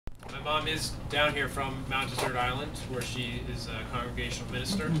My mom is down here from Mount Desert Island, where she is a congregational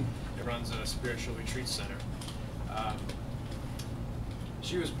minister and runs a spiritual retreat center.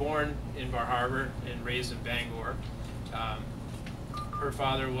 She was born in Bar Harbor and raised in Bangor. Her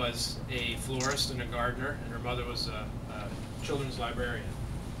father was a florist and a gardener, and her mother was a children's librarian.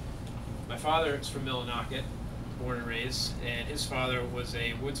 My father is from Millinocket, born and raised, and his father was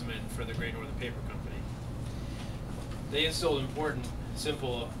a woodsman for the Great Northern Paper Company. They instilled important,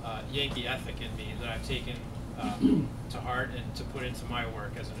 simple Yankee ethic in me that I've taken to heart and to put into my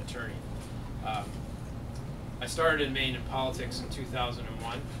work as an attorney. I started in Maine in politics in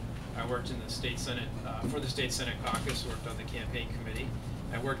 2001. I worked in the state senate, for the state senate caucus, worked on the campaign committee.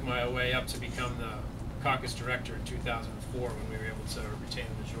 I worked my way up to become the caucus director in 2004 when we were able to retain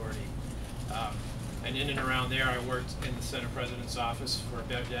the majority. And in and around there, I worked in the Senate President's office for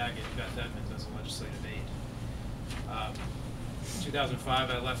Bev Dag and Beth Edmonds as a legislative aide. In 2005,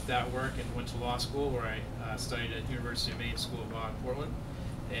 I left that work and went to law school, where I studied at University of Maine School of Law in Portland,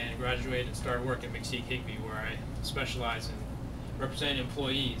 and graduated and started work at McTeague-Higbee, where I specialize in representing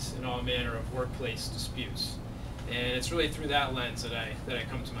employees in all manner of workplace disputes. And it's really through that lens that I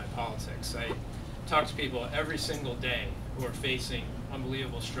come to my politics. I talk to people every single day who are facing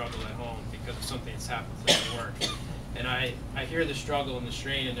unbelievable struggle at home because of something that's happened to them at work. And I hear the struggle and the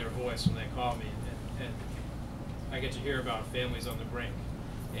strain in their voice when they call me, and I get to hear about families on the brink.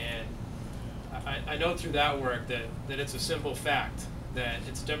 And I know through that work that it's a simple fact that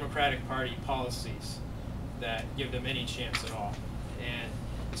it's Democratic Party policies that give them any chance at all. And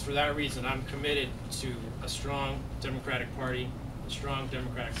it's for that reason I'm committed to a strong Democratic Party, a strong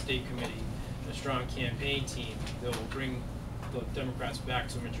Democratic State Committee, and a strong campaign team that will bring the Democrats back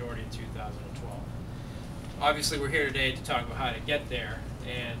to a majority in 2012. Obviously, we're here today to talk about how to get there,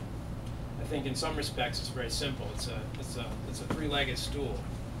 and I think in some respects it's very simple. It's a three-legged stool.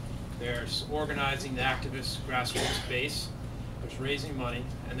 There's organizing the activist grassroots base, there's raising money,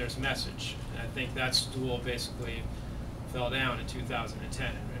 and there's message. And I think that stool basically fell down in 2010,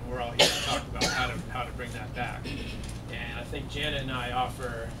 and we're all here to talk about how to bring that back. And I think Janet and I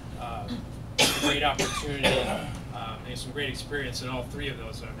offer a great opportunity and some great experience in all three of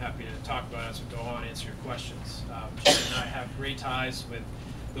those that I'm happy to talk about as we go on and answer your questions. Janet and I have great ties with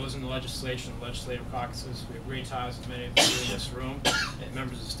those in the legislation, the legislative caucuses. We have great ties with many of you in this room and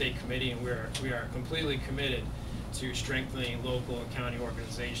members of the state committee, and we are completely committed to strengthening local and county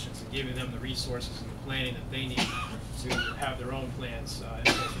organizations and giving them the resources and the planning that they need to have their own plans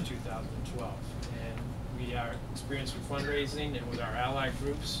in place for 2012. And we are experienced with fundraising and with our allied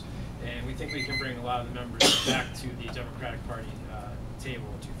groups, and we think we can bring a lot of the members back to the Democratic Party table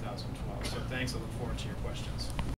in 2012. So thanks, I look forward to your questions.